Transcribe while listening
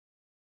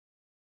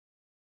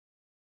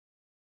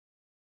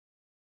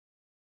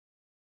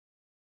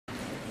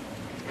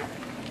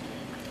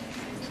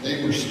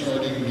Today we're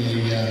starting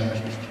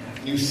a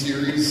new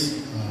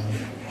series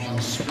on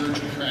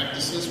spiritual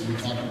practices. We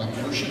talk about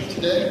worship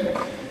today.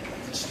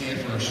 Let's stand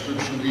for our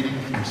scripture reading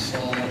from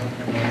Psalm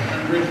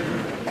 100.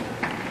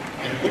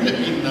 And wouldn't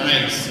it be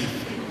nice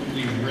if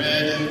we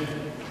read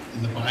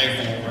in the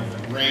Bible, our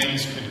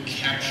brains could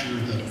capture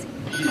the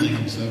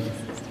feelings of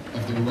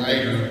the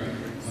writer.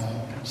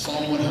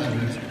 Psalm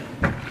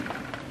 100.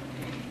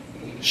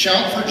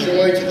 Shout for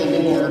joy to the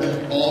Lord,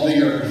 all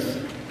the earth.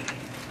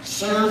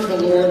 Serve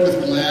the Lord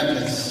with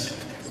gladness.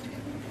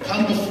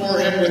 Come before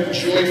him with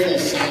joyful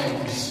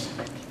songs.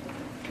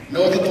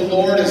 Know that the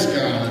Lord is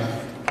God.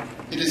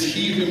 It is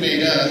he who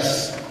made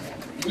us.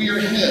 We are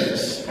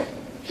his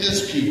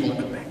people,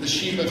 the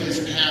sheep of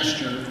his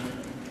pasture.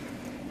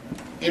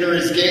 Enter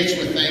his gates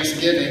with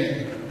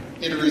thanksgiving.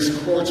 Enter his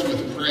courts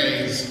with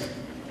praise.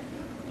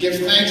 Give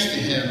thanks to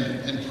him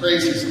and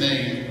praise his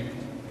name.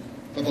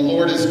 For the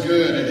Lord is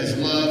good and his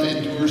love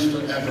endures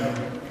forever.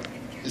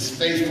 His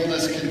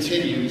faithfulness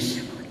continues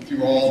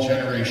through all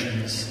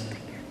generations.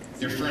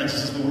 Dear friends,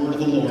 this is the word of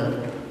the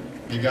Lord.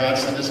 May God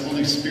send his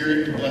Holy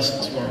Spirit to bless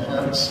it to our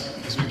hearts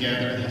as we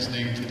gather in his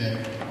name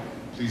today.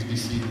 Please be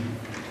seated.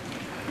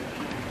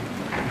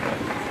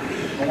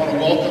 I want to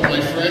welcome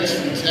my friends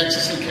from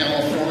Texas and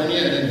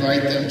California and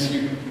invite them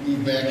to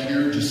move back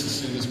here just as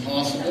soon as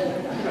possible.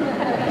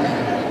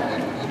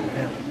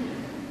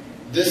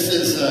 This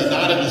is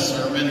not in the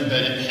sermon, but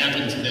it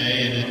happened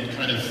today and it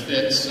kind of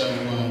fits. So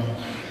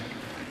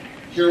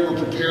here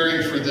we're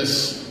preparing for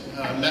this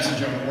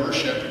message on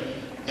worship.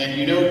 And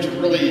you know,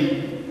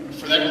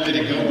 for that really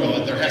to go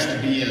well, there has to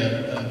be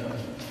a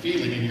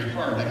feeling in your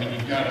heart. I mean,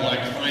 you've got to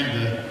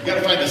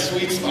find the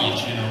sweet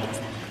spots, you know.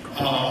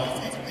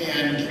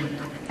 And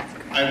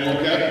I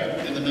woke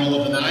up in the middle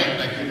of the night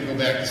and I couldn't go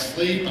back to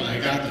sleep. And I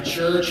got to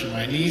church and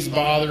my knees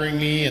bothering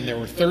me, and there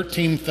were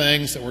 13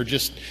 things that were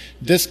just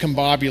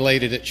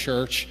discombobulated at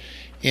church.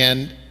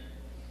 And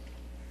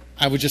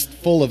I was just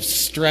full of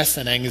stress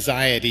and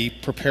anxiety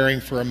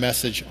preparing for a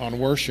message on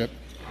worship.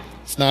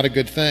 It's not a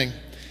good thing.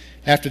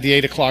 After the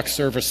 8 o'clock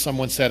service,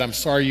 someone said, "I'm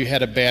sorry you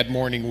had a bad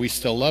morning. We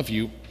still love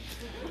you."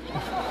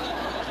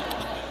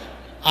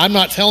 I'm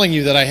not telling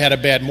you that I had a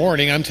bad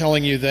morning. I'm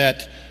telling you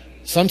that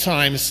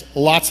sometimes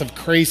lots of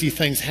crazy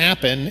things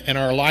happen and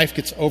our life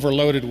gets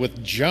overloaded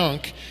with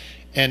junk.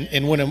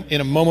 And when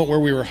in a moment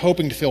where we were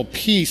hoping to feel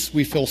peace,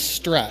 we feel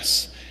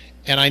stress.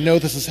 And I know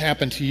this has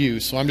happened to you,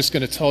 so I'm just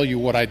going to tell you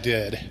what I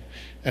did.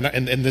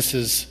 And this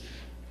is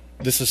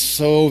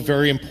so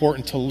very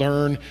important to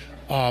learn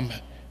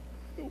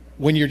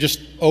when you're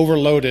just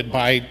overloaded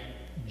by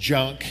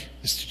junk,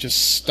 is to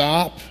just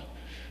stop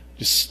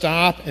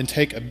and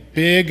take a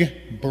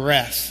big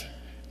breath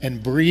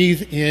and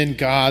breathe in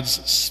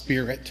God's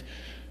Spirit.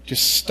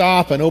 Just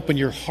stop and open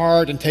your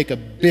heart and take a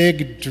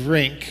big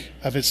drink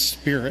of his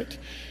Spirit.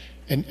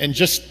 And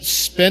just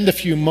spend a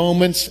few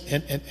moments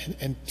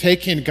and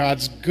take in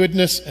God's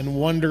goodness and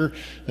wonder.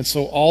 And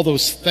so all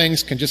those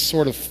things can just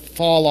sort of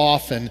fall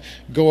off and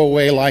go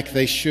away like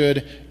they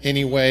should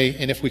anyway.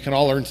 And if we can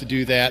all learn to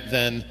do that,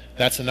 then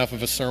that's enough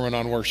of a sermon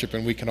on worship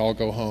and we can all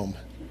go home.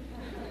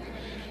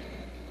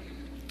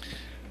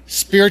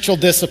 Spiritual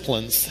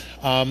disciplines.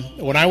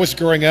 When I was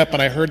growing up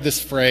and I heard this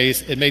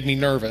phrase, it made me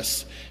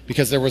nervous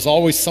because there was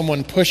always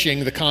someone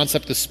pushing the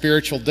concept of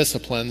spiritual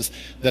disciplines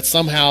that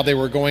somehow they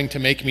were going to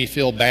make me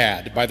feel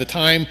bad. By the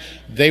time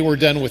they were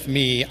done with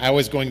me, I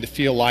was going to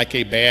feel like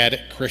a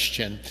bad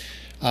Christian.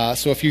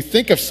 So if you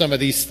think of some of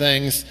these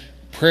things,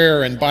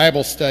 prayer and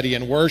Bible study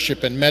and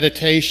worship and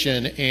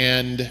meditation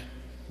and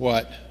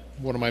what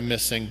am I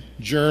missing?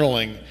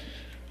 Journaling.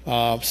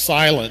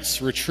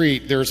 Silence,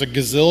 retreat. There's a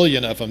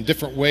gazillion of them,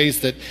 different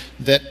ways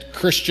that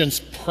Christians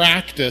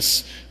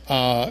practice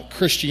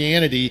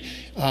Christianity.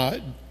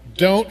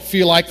 Don't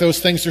feel like those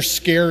things are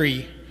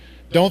scary.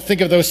 Don't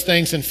think of those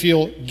things and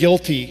feel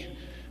guilty.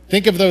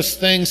 Think of those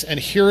things and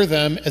hear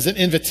them as an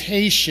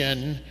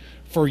invitation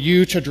for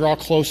you to draw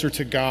closer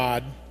to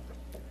God.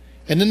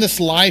 And in this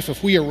life,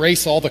 if we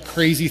erase all the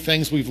crazy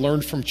things we've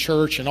learned from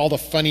church and all the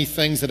funny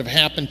things that have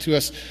happened to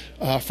us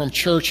from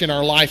church in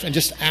our life and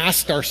just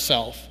ask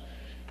ourselves,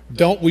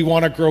 don't we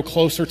want to grow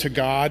closer to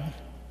God?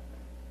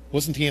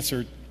 Wasn't the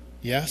answer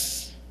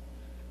yes?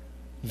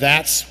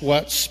 That's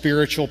what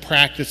spiritual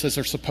practices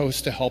are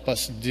supposed to help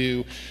us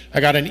do.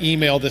 I got an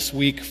email this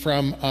week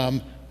from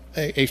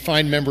a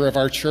fine member of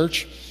our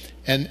church,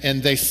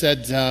 and they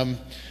said,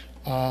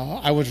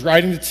 I was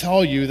writing to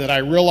tell you that I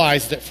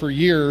realized that for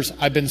years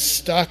I've been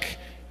stuck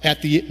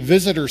at the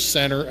visitor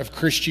center of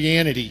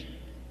Christianity.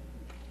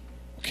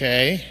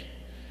 Okay?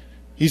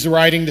 He's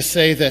writing to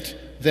say that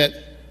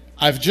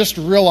I've just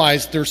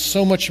realized there's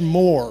so much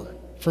more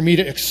for me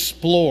to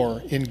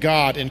explore in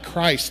God, in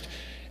Christ.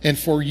 And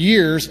for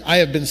years, I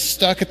have been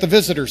stuck at the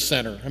visitor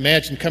center.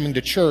 Imagine coming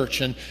to church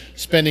and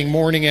spending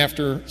morning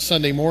after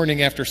Sunday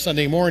morning at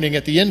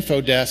the info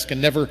desk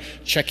and never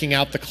checking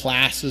out the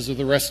classes or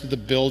the rest of the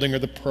building or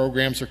the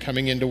programs or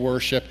coming into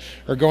worship,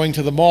 or going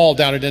to the mall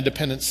down at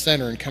Independence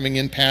Center and coming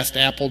in past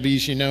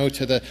Applebee's,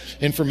 to the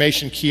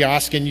information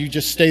kiosk, and you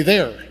just stay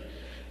there.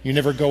 You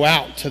never go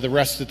out to the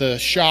rest of the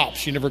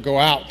shops. You never go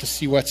out to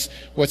see what's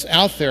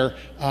out there.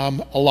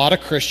 A lot of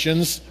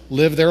Christians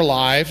live their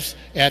lives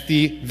at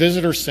the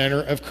visitor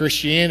center of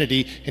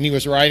Christianity, and he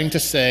was writing to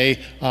say,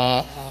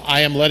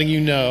 I am letting you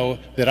know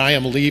that I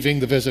am leaving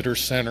the visitor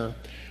center.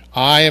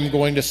 I am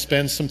going to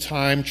spend some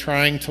time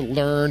trying to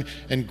learn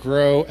and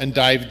grow and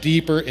dive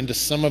deeper into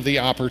some of the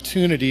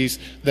opportunities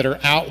that are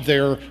out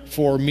there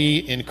for me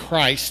in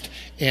Christ.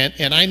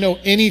 And I know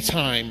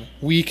anytime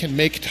we can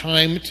make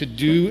time to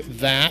do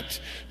that,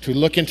 to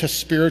look into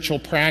spiritual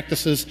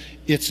practices,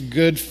 it's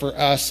good for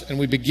us, and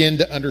we begin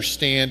to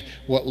understand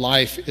what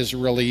life is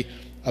really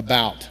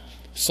about.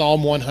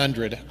 Psalm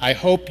 100. I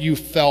hope you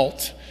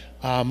felt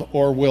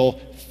or will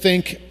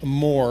think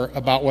more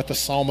about what the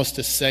psalmist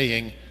is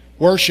saying.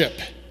 Worship,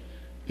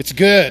 it's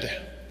good,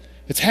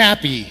 it's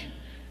happy,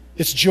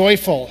 it's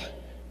joyful,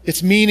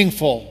 it's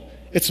meaningful,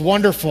 it's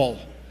wonderful.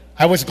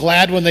 I was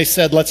glad when they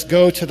said, let's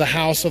go to the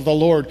house of the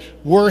Lord.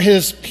 We're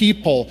his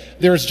people.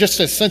 There's just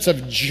a sense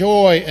of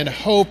joy and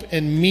hope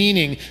and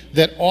meaning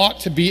that ought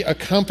to be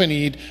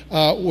accompanied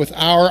with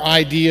our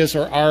ideas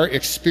or our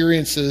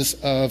experiences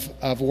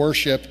of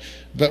worship.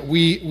 But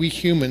we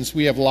humans,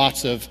 we have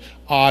lots of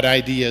odd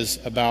ideas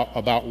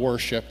about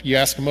worship. You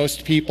ask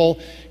most people,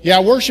 yeah,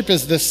 worship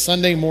is this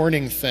Sunday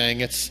morning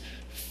thing. It's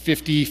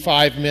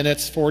 55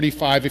 minutes,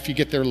 45 if you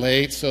get there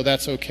late, so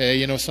that's okay.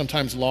 You know,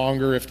 sometimes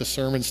longer if the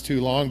sermon's too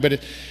long. But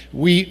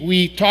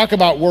we talk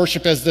about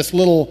worship as this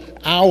little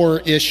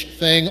hour-ish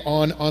thing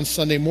on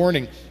Sunday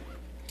morning.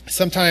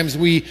 Sometimes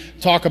we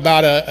talk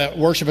about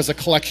worship as a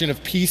collection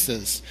of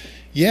pieces.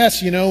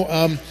 Yes,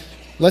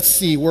 let's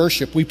see,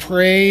 worship. We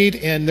prayed,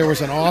 and there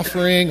was an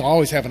offering.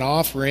 Always have an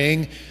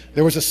offering.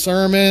 There was a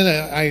sermon,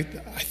 I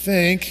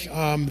think.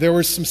 There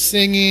was some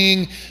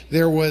singing.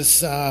 There was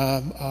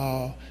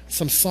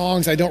some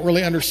songs I don't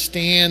really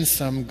understand,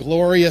 some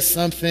glorious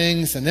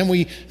somethings. And then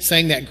we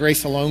sang that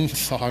Grace Alone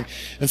song.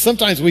 And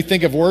sometimes we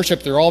think of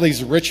worship, there are all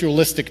these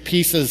ritualistic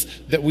pieces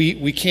that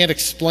we can't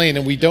explain,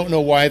 and we don't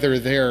know why they're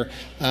there.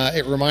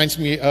 It reminds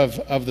me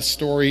of the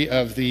story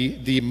of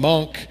the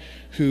monk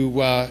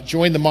who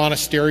joined the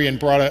monastery and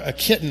brought a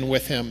kitten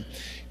with him.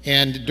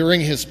 And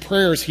during his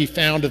prayers, he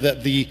found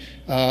that the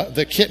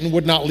kitten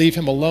would not leave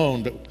him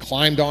alone, but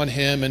climbed on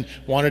him and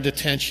wanted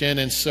attention.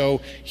 And so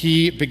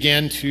he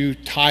began to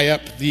tie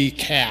up the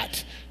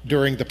cat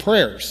during the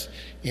prayers.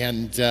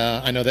 And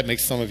I know that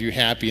makes some of you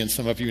happy and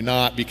some of you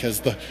not, because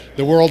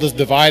the world is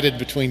divided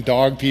between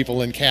dog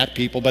people and cat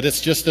people, but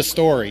it's just a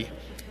story.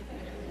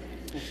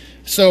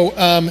 So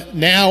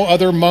now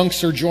other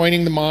monks are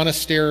joining the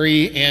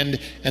monastery, and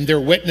they're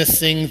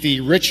witnessing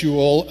the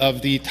ritual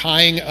of the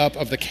tying up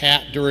of the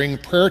cat during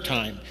prayer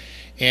time.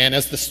 And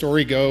as the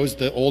story goes,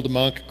 the old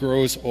monk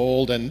grows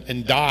old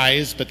and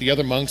dies, but the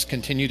other monks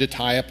continue to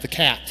tie up the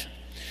cat.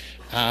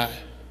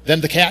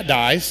 Then the cat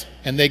dies,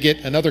 and they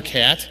get another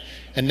cat.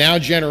 And now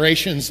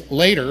generations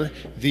later,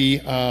 the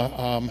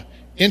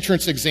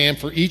entrance exam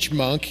for each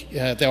monk,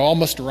 they all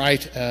must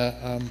write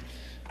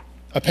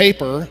a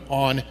paper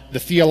on the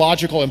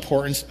theological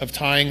importance of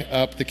tying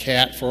up the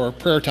cat for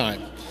prayer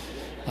time.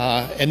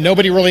 And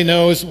nobody really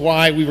knows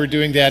why we were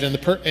doing that in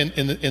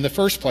the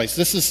first place.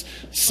 This is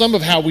some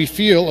of how we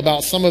feel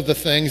about some of the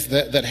things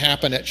that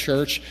happen at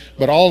church,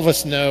 but all of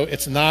us know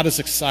it's not as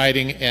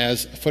exciting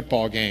as a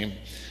football game.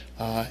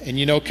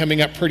 And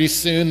coming up pretty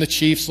soon, the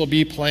Chiefs will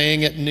be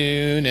playing at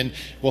noon, and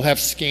we'll have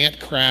scant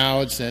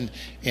crowds. And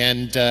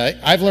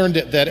I've learned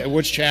that at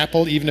Woods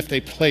Chapel, even if they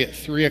play at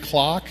 3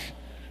 o'clock,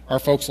 our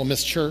folks will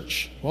miss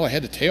church. Well, I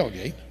had to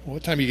tailgate. Well,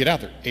 what time do you get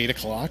out there? 8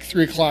 o'clock,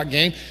 3 o'clock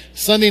game.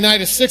 Sunday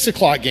night, a 6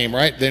 o'clock game,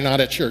 right? They're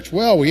not at church.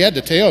 Well, we had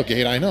to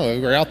tailgate. I know.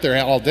 We were out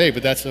there all day,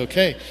 but that's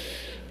okay.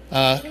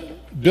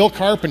 Bill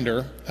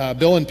Carpenter,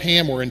 Bill and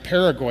Pam were in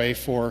Paraguay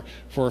for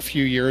a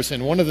few years,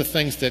 and one of the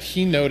things that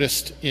he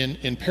noticed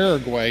in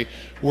Paraguay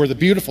were the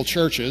beautiful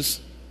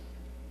churches,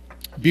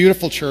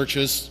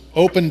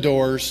 open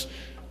doors,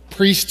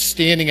 priests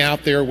standing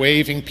out there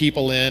waving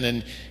people in,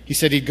 and he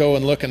said he'd go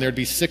and look, and there'd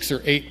be 6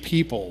 or 8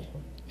 people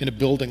in a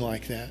building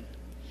like that.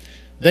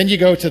 Then you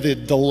go to the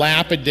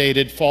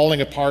dilapidated,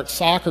 falling apart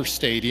soccer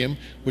stadium,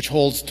 which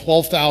holds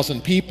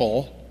 12,000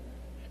 people,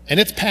 and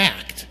it's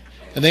packed.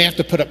 And they have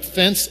to put up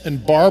fence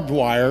and barbed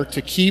wire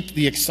to keep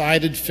the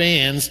excited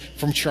fans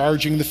from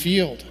charging the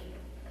field.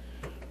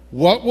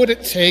 What would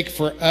it take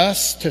for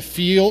us to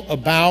feel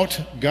about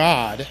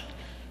God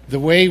the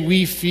way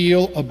we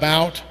feel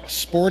about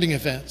sporting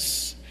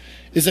events?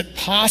 Is it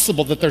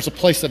possible that there's a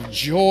place of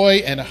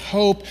joy and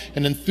hope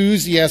and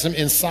enthusiasm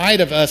inside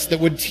of us that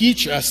would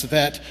teach us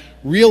that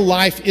real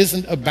life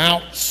isn't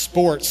about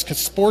sports? Because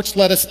sports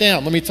let us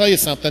down. Let me tell you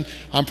something.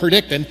 I'm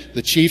predicting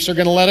the Chiefs are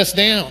going to let us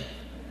down.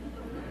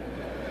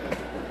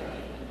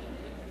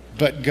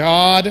 But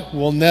God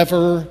will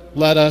never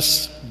let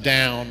us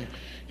down.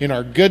 In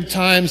our good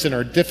times, in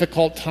our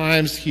difficult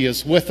times, He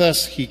is with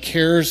us. He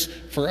cares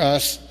for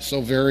us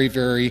so very,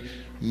 very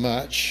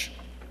much.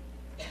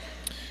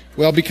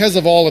 Well, because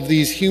of all of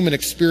these human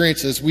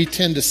experiences, we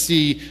tend to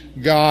see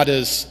God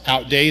as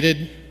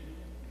outdated,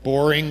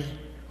 boring,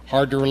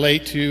 hard to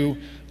relate to,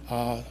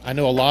 I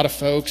know a lot of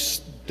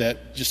folks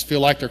that just feel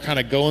like they're kind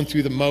of going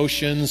through the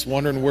motions,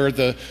 wondering where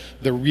the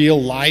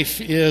real life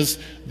is.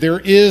 There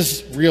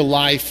is real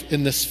life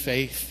in this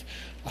faith.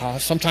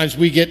 Sometimes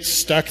we get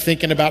stuck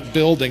thinking about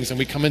buildings, and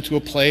we come into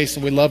a place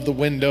and we love the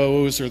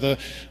windows or the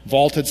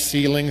vaulted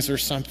ceilings or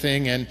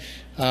something. And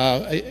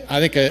I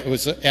think it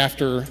was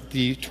after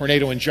the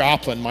tornado in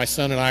Joplin, my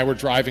son and I were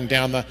driving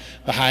down the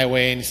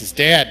highway, and he says,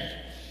 "Dad,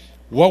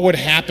 what would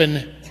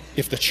happen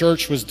if the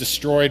church was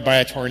destroyed by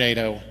a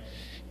tornado?"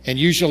 And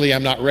usually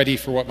I'm not ready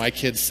for what my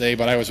kids say,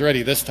 but I was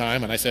ready this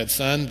time, and I said,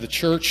 "Son, the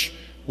church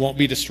won't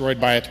be destroyed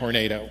by a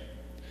tornado.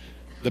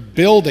 The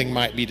building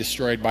might be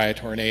destroyed by a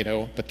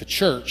tornado, but the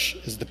church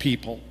is the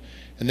people."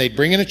 And they'd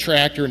bring in a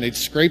tractor and they'd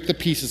scrape the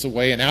pieces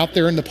away, and out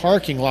there in the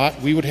parking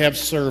lot we would have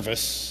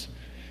service.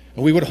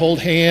 And we would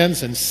hold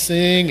hands and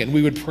sing, and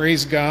we would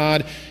praise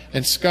God.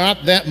 And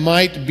Scott, that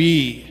might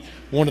be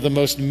one of the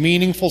most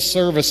meaningful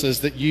services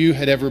that you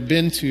had ever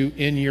been to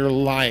in your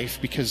life,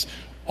 because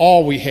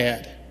all we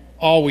had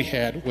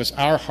was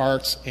our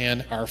hearts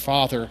and our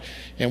Father.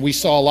 And we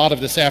saw a lot of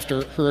this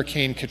after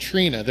Hurricane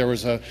Katrina. There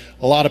was a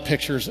lot of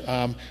pictures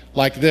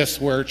like this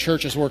where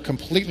churches were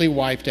completely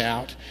wiped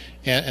out.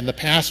 And the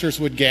pastors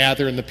would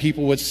gather, and the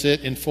people would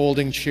sit in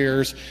folding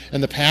chairs,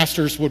 and the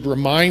pastors would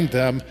remind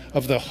them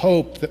of the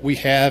hope that we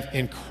have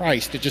in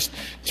Christ. It just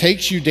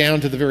takes you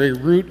down to the very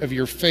root of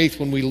your faith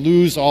when we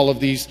lose all of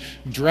these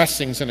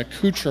dressings and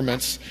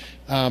accoutrements.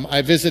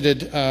 I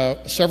visited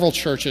several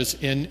churches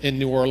in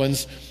New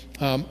Orleans.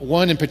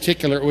 One in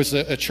particular, it was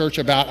a church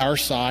about our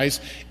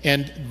size,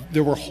 and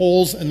there were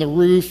holes in the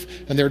roof,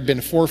 and there had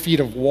been 4 feet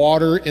of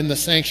water in the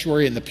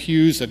sanctuary, and the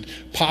pews had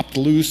popped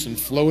loose and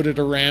floated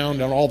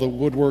around, and all the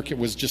woodwork, it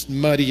was just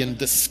muddy and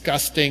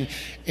disgusting.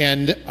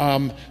 And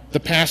the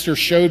pastor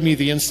showed me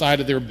the inside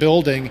of their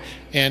building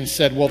and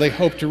said, well, they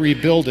hope to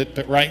rebuild it,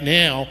 but right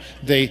now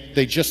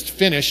they just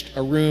finished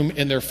a room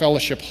in their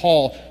fellowship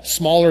hall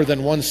smaller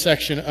than one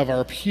section of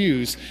our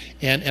pews.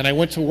 And I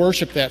went to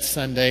worship that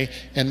Sunday,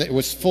 and it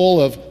was full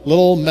of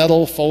little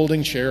metal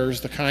folding chairs,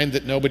 the kind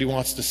that nobody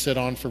wants to sit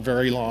on for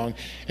very long.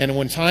 And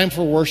when time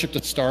for worship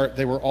to start,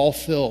 they were all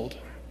filled.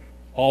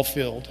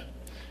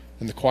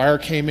 And the choir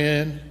came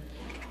in,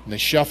 and they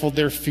shuffled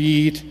their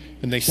feet,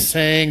 and they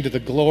sang to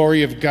the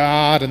glory of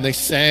God, and they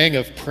sang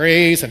of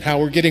praise and how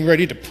we're getting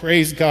ready to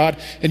praise God.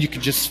 And you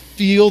could just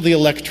feel the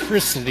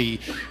electricity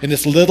in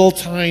this little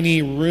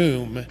tiny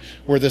room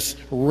where this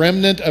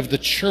remnant of the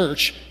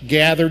church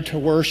gathered to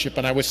worship.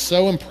 And I was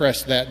so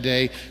impressed that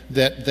day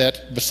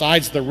that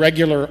besides the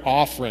regular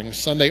offering,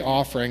 Sunday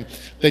offering,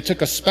 they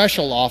took a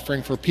special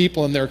offering for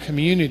people in their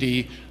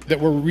community that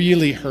were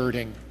really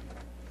hurting.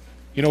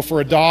 You know,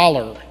 for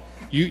 $1,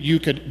 you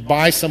could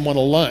buy someone a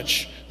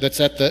lunch that's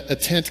at the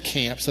tent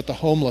camps, at the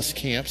homeless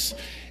camps.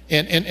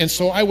 And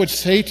so I would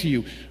say to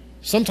you,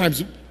 sometimes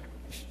to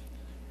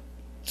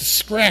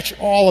scratch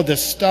all of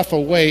this stuff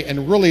away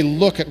and really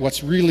look at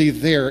what's really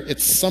there,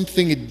 it's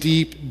something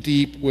deep,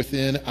 deep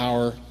within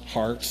our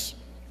hearts.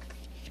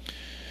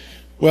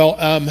 Well,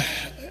 I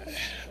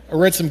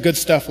read some good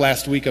stuff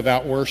last week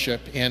about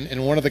worship,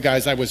 and one of the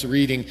guys I was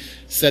reading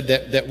said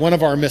that one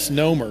of our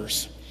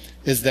misnomers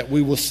is that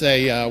we will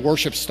say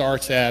worship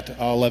starts at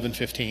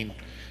 11:15.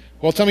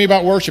 Well, tell me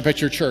about worship at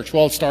your church.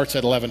 Well, it starts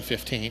at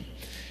 11:15.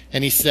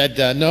 And he said,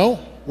 no,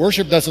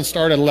 worship doesn't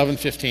start at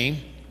 11:15.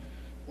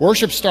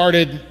 Worship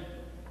started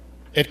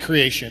at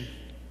creation.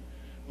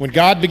 When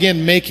God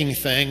began making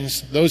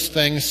things, those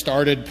things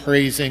started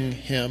praising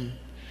him.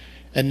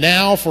 And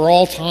now, for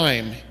all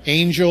time,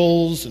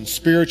 angels and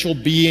spiritual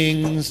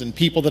beings and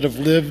people that have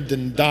lived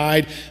and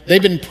died,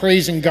 they've been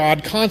praising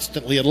God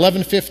constantly. At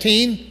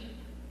 11:15,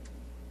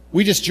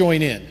 we just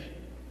join in.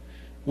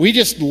 We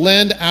just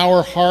lend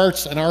our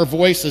hearts and our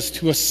voices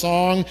to a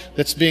song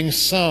that's being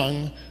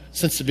sung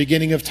since the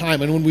beginning of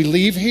time. And when we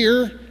leave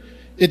here,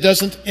 it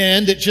doesn't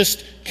end, it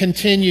just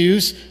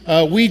continues.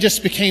 We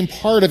just became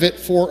part of it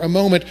for a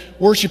moment.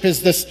 Worship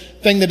is this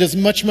thing that is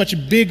much, much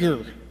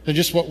bigger than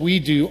just what we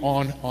do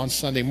on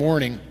Sunday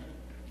morning.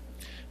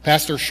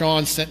 Pastor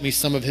Sean sent me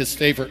some of his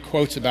favorite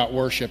quotes about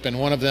worship, and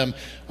one of them,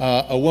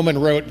 a woman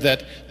wrote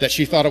that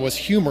she thought it was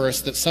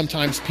humorous that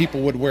sometimes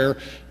people would wear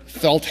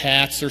felt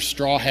hats or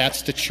straw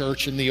hats to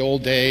church in the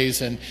old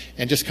days and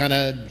just kind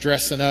of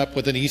dressing up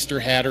with an Easter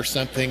hat or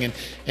something.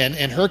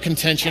 And her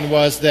contention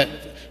was that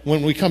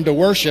when we come to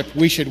worship,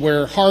 we should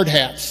wear hard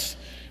hats.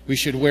 We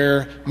should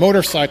wear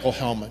motorcycle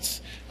helmets.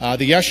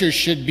 The ushers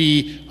should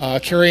be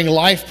carrying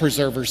life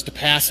preservers to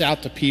pass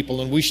out to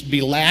people, and we should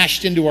be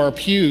lashed into our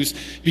pews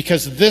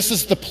because this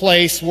is the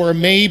place where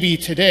maybe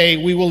today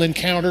we will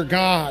encounter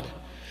God.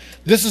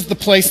 This is the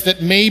place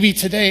that maybe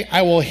today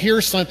I will hear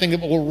something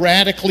that will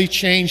radically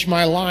change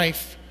my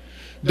life.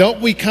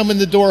 Don't we come in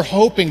the door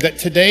hoping that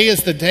today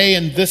is the day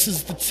and this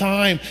is the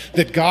time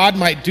that God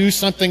might do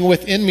something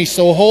within me?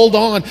 So hold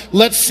on.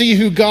 Let's see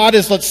who God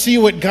is. Let's see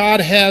what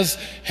God has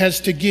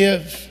to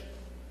give.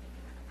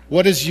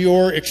 What is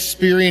your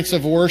experience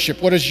of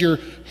worship? What is your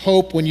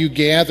hope when you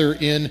gather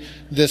in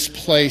this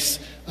place?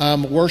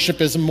 Worship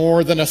is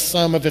more than a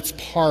sum of its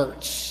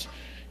parts.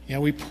 Yeah,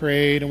 we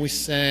prayed and we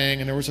sang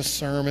and there was a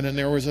sermon and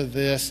there was a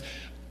this.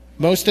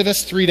 Most of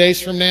us, 3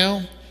 days from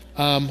now,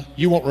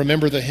 you won't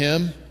remember the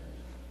hymn.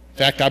 In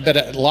fact, I bet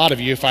a lot of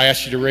you, if I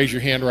asked you to raise your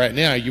hand right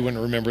now, you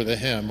wouldn't remember the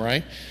hymn,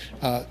 right?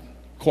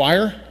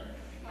 Choir?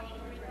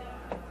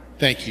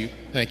 Thank you.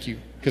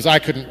 Because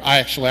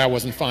I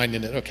wasn't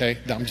finding it, okay?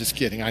 No, I'm just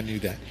kidding. I knew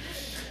that.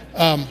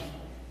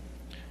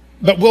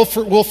 But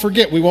we'll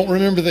forget. We won't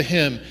remember the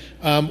hymn.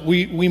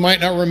 We might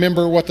not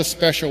remember what the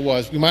special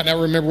was. We might not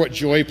remember what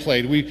Joy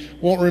played. We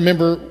won't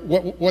remember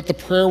what the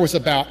prayer was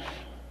about.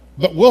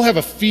 But we'll have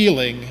a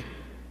feeling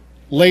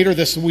later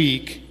this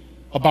week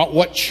about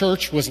what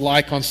church was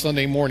like on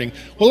Sunday morning.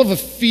 We'll have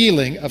a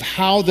feeling of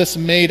how this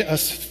made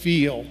us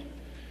feel.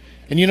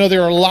 And you know,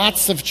 there are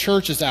lots of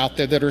churches out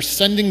there that are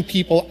sending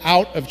people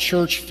out of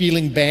church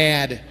feeling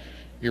bad.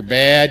 You're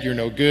bad, you're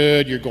no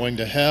good, you're going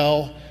to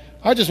hell.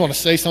 I just want to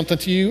say something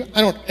to you.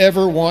 I don't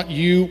ever want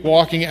you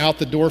walking out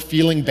the door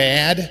feeling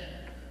bad,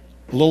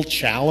 a little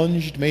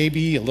challenged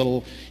maybe, a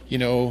little,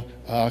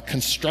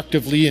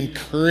 constructively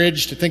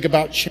encouraged to think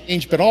about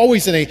change, but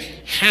always in a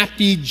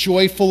happy,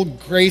 joyful,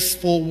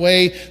 graceful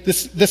way.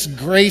 This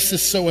grace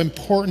is so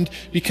important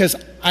because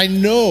I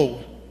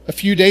know a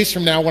few days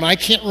from now when I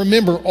can't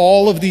remember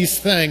all of these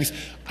things,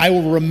 I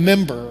will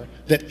remember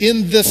that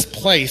in this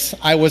place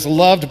I was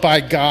loved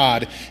by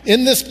God.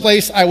 In this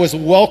place I was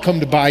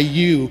welcomed by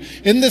you.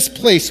 In this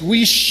place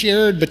we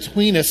shared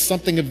between us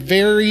something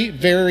very,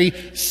 very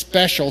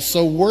special.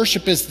 So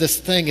worship is this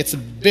thing. It's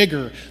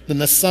bigger than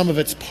the sum of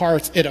its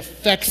parts. It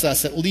affects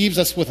us. It leaves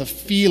us with a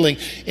feeling,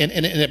 and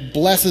it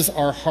blesses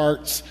our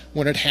hearts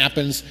when it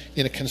happens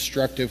in a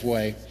constructive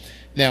way.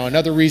 Now,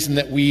 another reason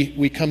that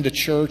we come to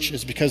church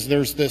is because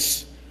there's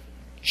this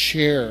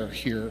chair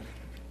here.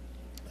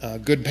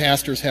 Good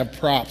pastors have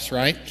props,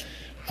 right?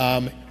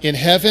 In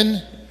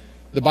heaven,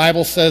 the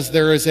Bible says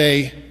there is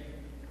a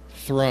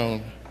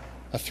throne.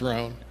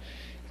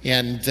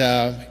 And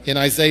in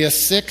Isaiah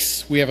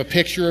 6, we have a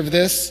picture of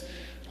this.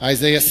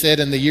 Isaiah said,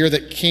 in the year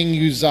that King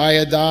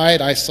Uzziah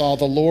died, I saw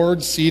the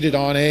Lord seated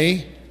on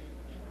a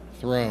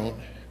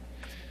throne.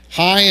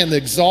 High and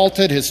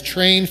exalted, his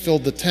train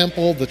filled the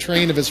temple. The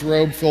train of his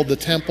robe filled the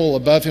temple.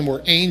 Above him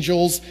were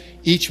angels,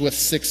 each with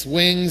 6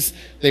 wings.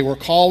 They were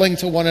calling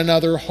to one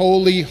another,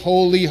 holy,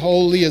 holy,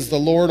 holy is the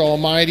Lord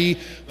Almighty.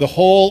 The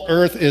whole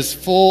earth is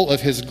full of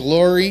his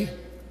glory.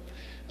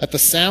 At the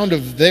sound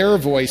of their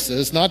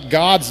voices, not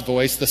God's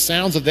voice, the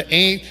sounds of the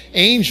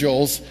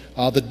angels,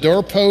 the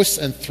doorposts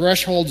and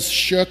thresholds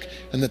shook,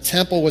 and the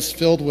temple was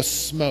filled with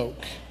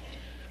smoke.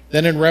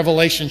 Then in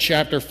Revelation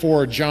chapter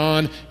 4,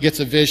 John gets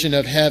a vision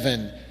of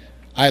heaven.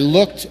 I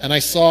looked and I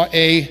saw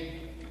a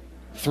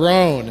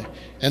throne,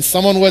 and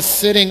someone was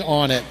sitting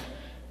on it.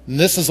 And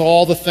this is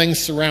all the things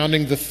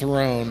surrounding the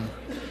throne.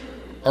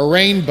 A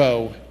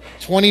rainbow,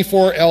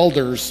 24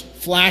 elders,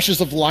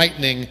 flashes of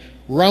lightning,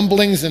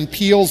 rumblings and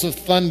peals of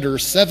thunder,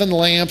 7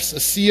 lamps, a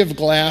sea of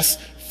glass,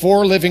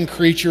 4 living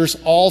creatures,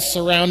 all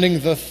surrounding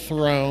the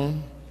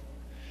throne.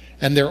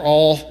 And they're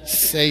all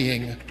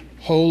saying,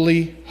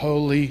 holy,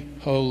 holy,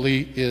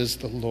 holy is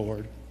the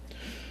Lord.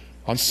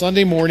 On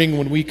Sunday morning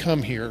when we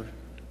come here,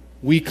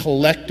 we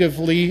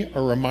collectively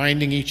are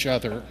reminding each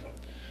other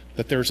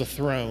that there's a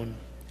throne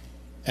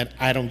and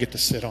I don't get to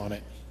sit on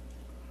it.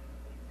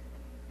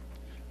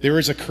 There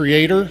is a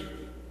creator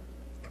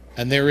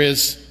and there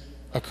is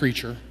a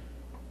creature.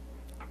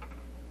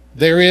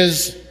 There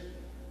is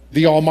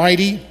the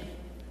Almighty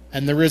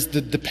and there is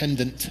the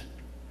dependent.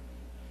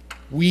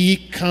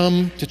 We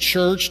come to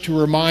church to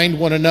remind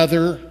one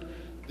another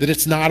that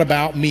it's not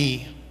about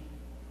me.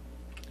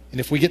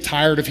 And if we get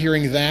tired of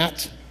hearing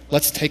that,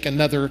 let's take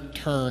another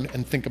turn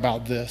and think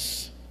about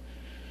this.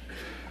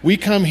 We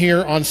come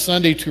here on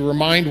Sunday to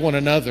remind one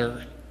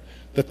another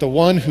that the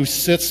one who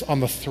sits on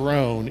the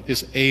throne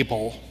is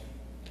able.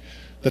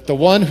 That the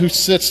one who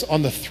sits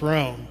on the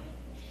throne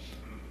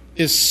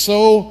is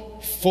so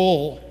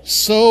full,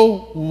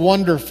 so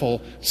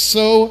wonderful,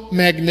 so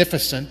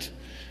magnificent.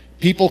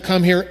 People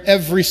come here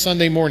every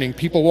Sunday morning.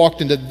 People walked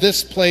into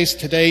this place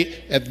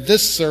today at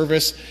this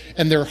service,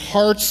 and their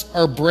hearts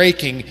are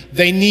breaking.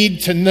 They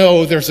need to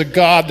know there's a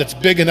God that's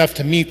big enough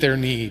to meet their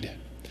need.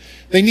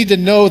 They need to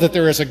know that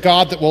there is a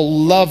God that will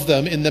love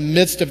them in the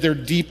midst of their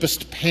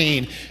deepest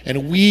pain.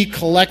 And we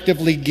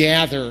collectively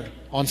gather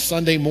on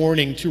Sunday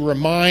morning to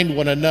remind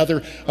one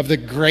another of the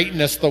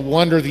greatness, the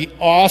wonder, the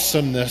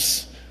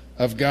awesomeness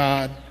of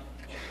God.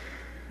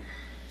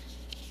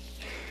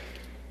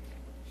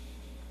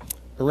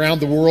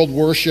 Around the world,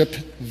 worship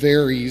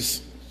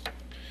varies.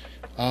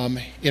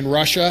 In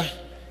Russia,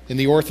 in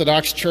the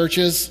Orthodox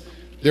churches,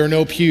 there are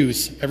no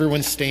pews.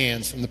 Everyone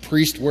stands, and the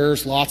priest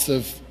wears lots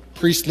of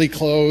priestly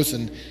clothes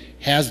and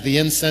has the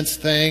incense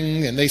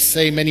thing, and they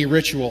say many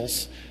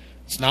rituals.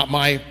 It's not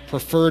my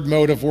preferred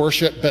mode of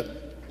worship,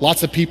 but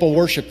lots of people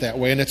worship that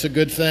way, and it's a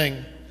good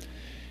thing.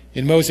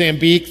 In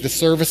Mozambique, the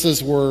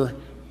services were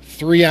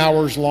 3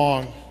 hours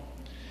long,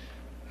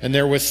 and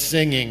there was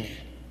singing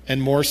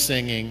and more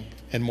singing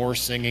and more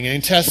singing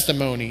and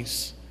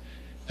testimonies.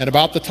 And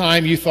about the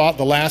time you thought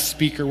the last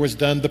speaker was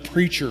done, the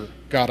preacher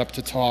got up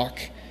to talk.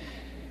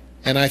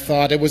 And I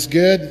thought it was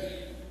good.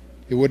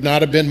 It would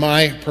not have been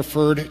my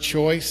preferred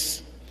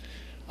choice.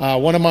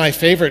 One of my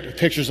favorite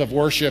pictures of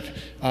worship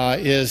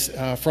is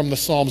from the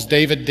Psalms.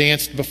 David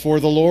danced before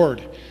the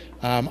Lord.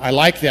 I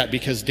like that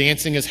because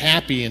dancing is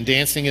happy and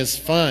dancing is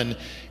fun.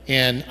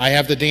 And I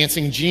have the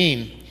dancing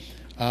gene.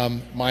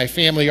 My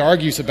family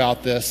argues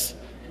about this.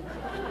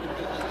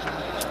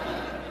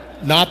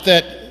 Not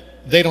that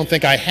they don't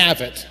think I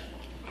have it.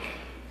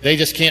 They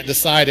just can't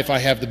decide if I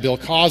have the Bill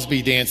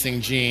Cosby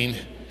dancing gene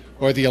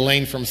or the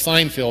Elaine from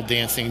Seinfeld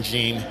dancing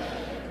gene.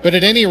 But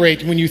at any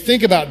rate, when you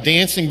think about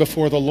dancing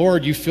before the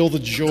Lord, you feel the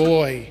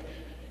joy.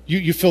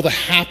 You feel the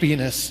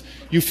happiness.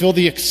 You feel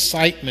the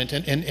excitement.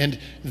 And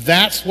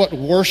that's what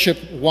worship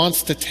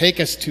wants to take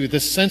us to,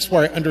 this sense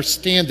where I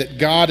understand that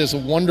God is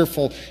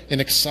wonderful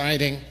and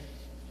exciting.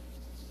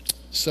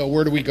 So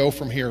where do we go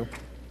from here?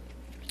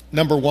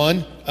 Number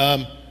one,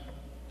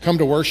 come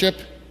to worship.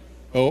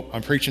 Oh,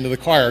 I'm preaching to the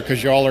choir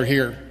because y'all are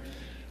here.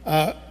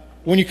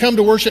 When you come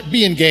to worship,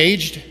 be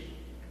engaged.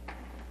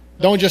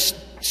 Don't just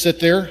sit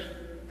there.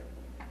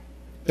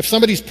 If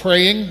somebody's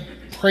praying,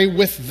 pray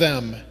with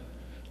them.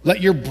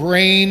 Let your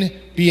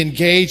brain be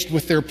engaged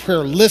with their prayer.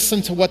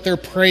 Listen to what they're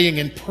praying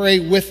and pray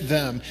with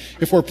them.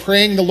 If we're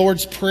praying the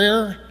Lord's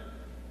Prayer,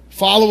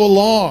 follow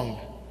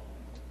along.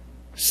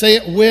 Say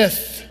it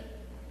with.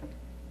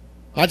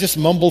 Not just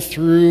mumble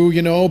through,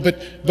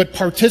 but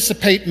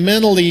participate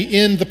mentally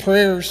in the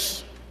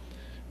prayers.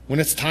 When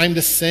it's time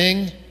to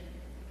sing,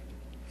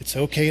 it's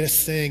okay to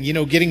sing.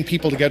 Getting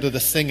people together to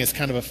sing is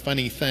kind of a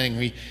funny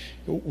thing.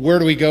 Where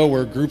do we go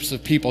where groups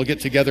of people get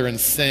together and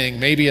sing?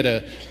 Maybe at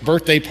a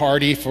birthday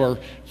party for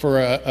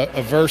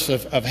a verse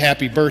of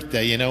happy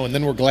birthday, and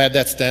then we're glad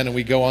that's done and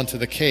we go on to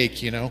the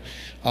cake,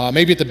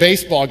 Maybe at the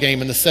baseball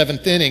game in the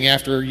 7th inning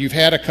after you've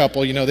had a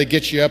couple, they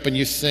get you up and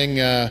you sing,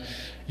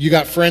 you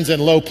got friends in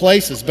low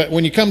places. But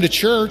when you come to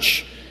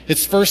church,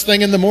 it's first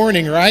thing in the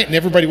morning, right? And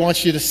everybody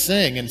wants you to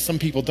sing, and some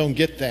people don't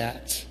get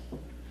that.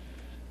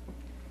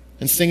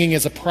 And singing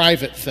is a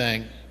private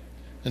thing.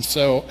 And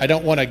so I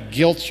don't want to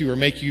guilt you or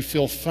make you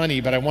feel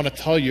funny, but I want to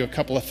tell you a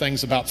couple of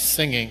things about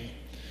singing.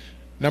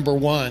 Number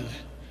one,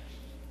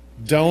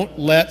 don't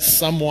let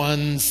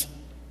someone's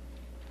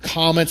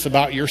comments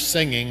about your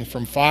singing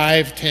from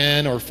 5,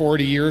 10, or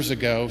 40 years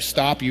ago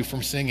stop you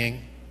from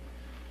singing.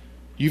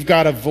 You've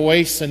got a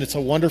voice, and it's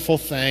a wonderful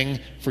thing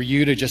for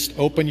you to just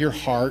open your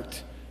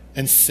heart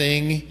and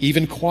sing,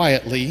 even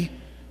quietly,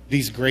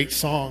 these great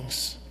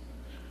songs.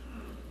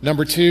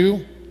 Number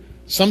two,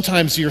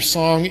 sometimes your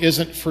song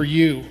isn't for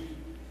you.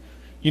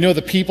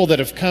 The people that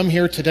have come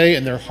here today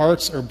and their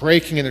hearts are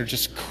breaking and they're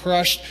just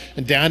crushed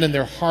and down in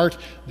their heart,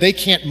 they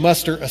can't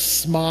muster a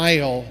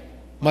smile,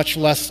 much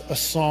less a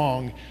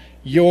song.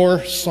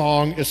 Your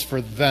song is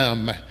for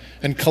them.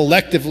 And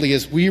collectively,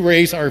 as we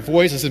raise our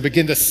voices and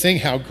begin to sing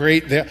how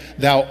great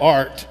thou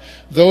art,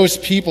 those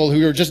people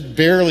who are just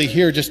barely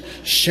here, just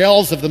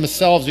shells of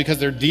themselves because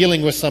they're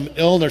dealing with some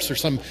illness or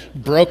some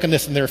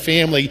brokenness in their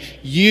family,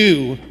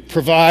 you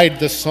provide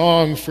the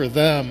song for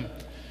them.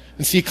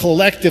 And see,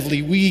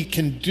 collectively, we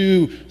can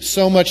do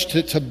so much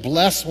to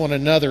bless one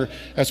another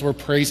as we're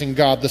praising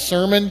God. The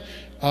sermon,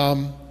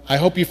 I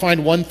hope you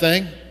find one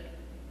thing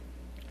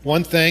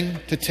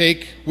to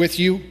take with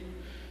you.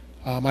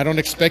 I don't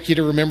expect you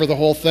to remember the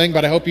whole thing,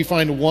 but I hope you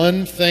find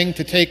one thing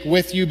to take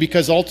with you,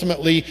 because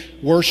ultimately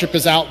worship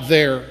is out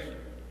there.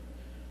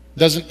 It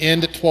doesn't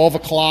end at 12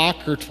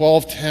 o'clock or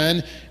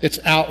 12:10. It's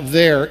out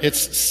there.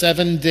 It's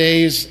 7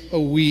 days a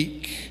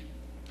week.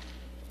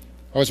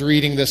 I was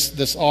reading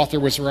this author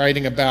was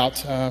writing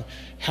about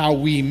how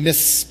we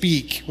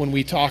misspeak when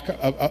we talk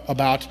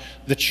about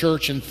the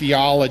church and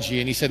theology.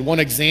 And he said one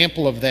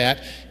example of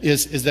that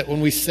is that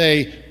when we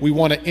say we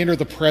want to enter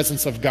the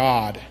presence of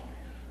God,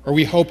 or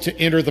we hope to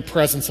enter the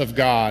presence of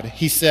God,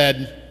 he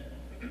said,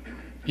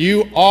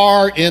 you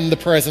are in the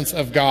presence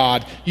of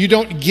God. You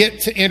don't get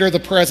to enter the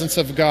presence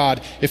of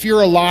God. If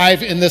you're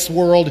alive in this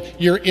world,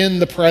 you're in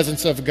the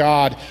presence of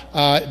God.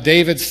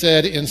 David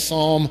said in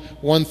Psalm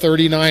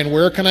 139,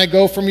 where can I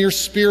go from your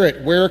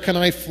spirit? Where can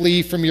I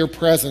flee from your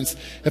presence?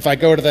 If I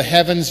go to the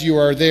heavens, you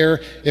are there.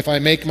 If I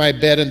make my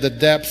bed in the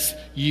depths,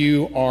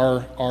 you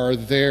are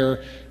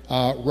there.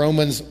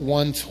 Romans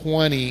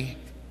 1:20.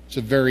 It's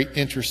a very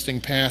interesting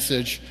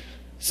passage.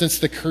 Since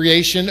the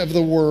creation of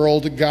the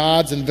world,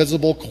 God's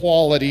invisible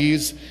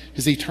qualities,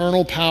 his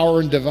eternal power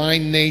and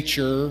divine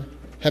nature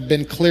have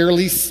been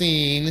clearly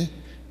seen,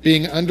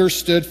 being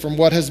understood from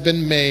what has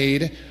been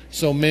made,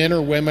 so men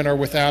or women are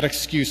without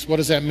excuse. What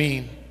does that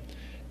mean?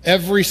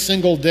 Every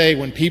single day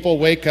when people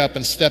wake up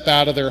and step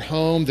out of their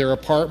home, their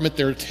apartment,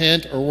 their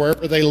tent, or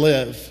wherever they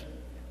live,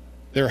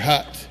 their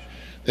hut,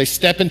 they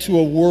step into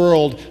a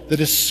world that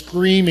is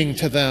screaming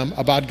to them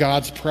about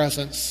God's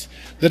presence,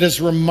 that is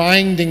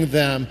reminding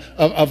them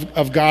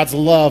of God's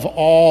love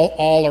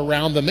all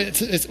around them.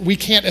 We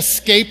can't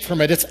escape from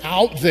it. It's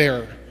out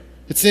there.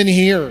 It's in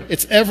here.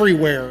 It's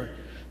everywhere.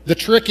 The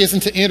trick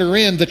isn't to enter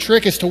in. The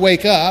trick is to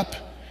wake up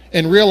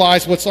and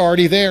realize what's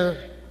already there.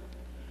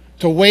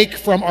 to wake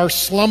from our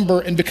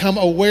slumber and become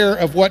aware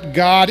of what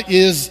God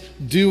is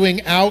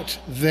doing out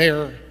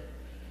there,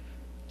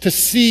 to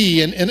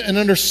see and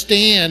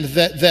understand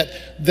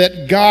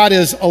that God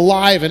is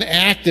alive and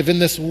active in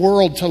this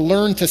world, to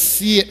learn to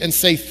see it and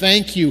say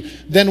thank you.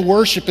 Then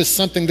worship is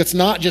something that's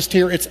not just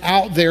here, it's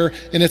out there,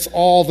 and it's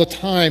all the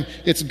time.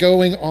 It's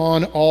going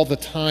on all the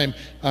time.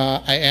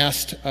 I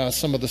asked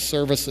some of the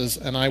services,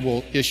 and I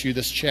will issue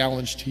this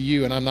challenge to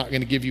you, and I'm not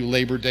going to give you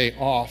Labor Day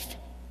off.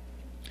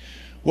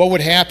 What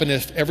would happen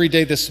if every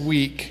day this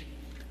week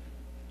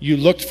you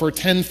looked for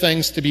 10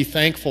 things to be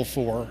thankful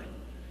for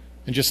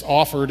and just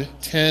offered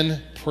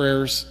 10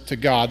 prayers to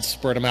God,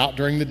 spread them out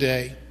during the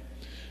day?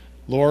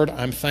 Lord,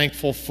 I'm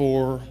thankful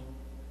for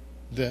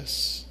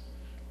this.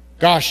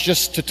 Gosh,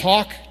 just to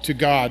talk to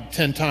God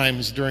 10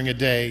 times during a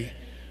day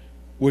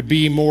would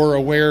be more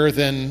aware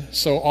than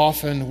so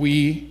often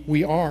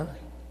we are.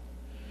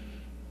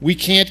 We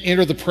can't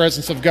enter the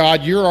presence of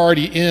God. You're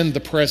already in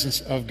the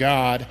presence of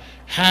God.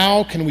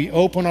 How can we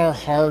open our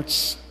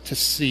hearts to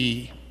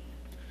see?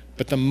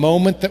 But the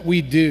moment that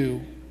we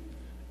do,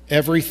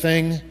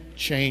 everything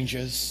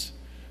changes.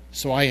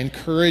 So I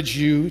encourage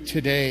you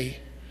today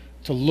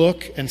to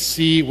look and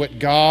see what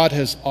God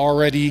has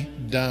already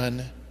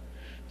done,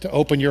 to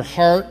open your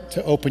heart,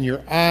 to open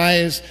your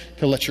eyes,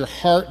 to let your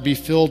heart be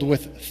filled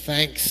with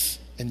thanks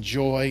and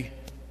joy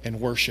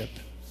and worship.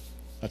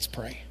 Let's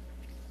pray.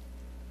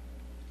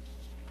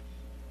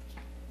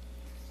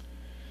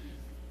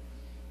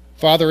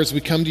 Father, as we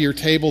come to your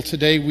table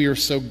today, we are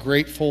so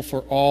grateful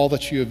for all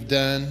that you have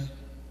done,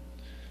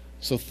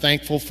 so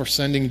thankful for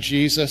sending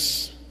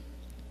Jesus,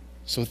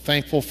 so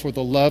thankful for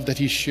the love that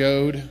he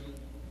showed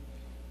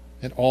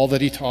and all that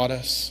he taught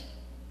us.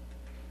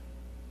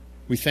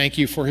 We thank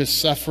you for his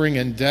suffering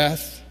and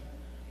death,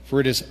 for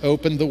it has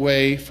opened the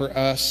way for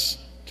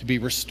us to be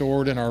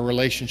restored in our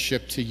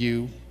relationship to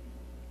you.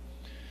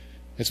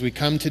 As we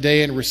come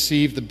today and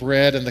receive the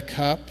bread and the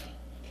cup,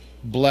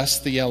 bless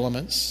the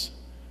elements.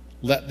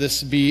 Let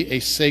this be a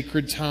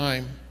sacred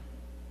time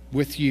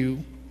with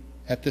you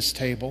at this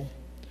table.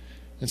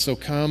 And so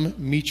come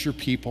meet your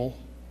people,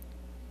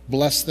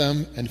 bless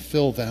them and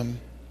fill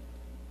them.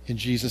 In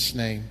Jesus'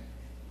 name,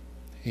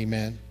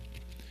 amen.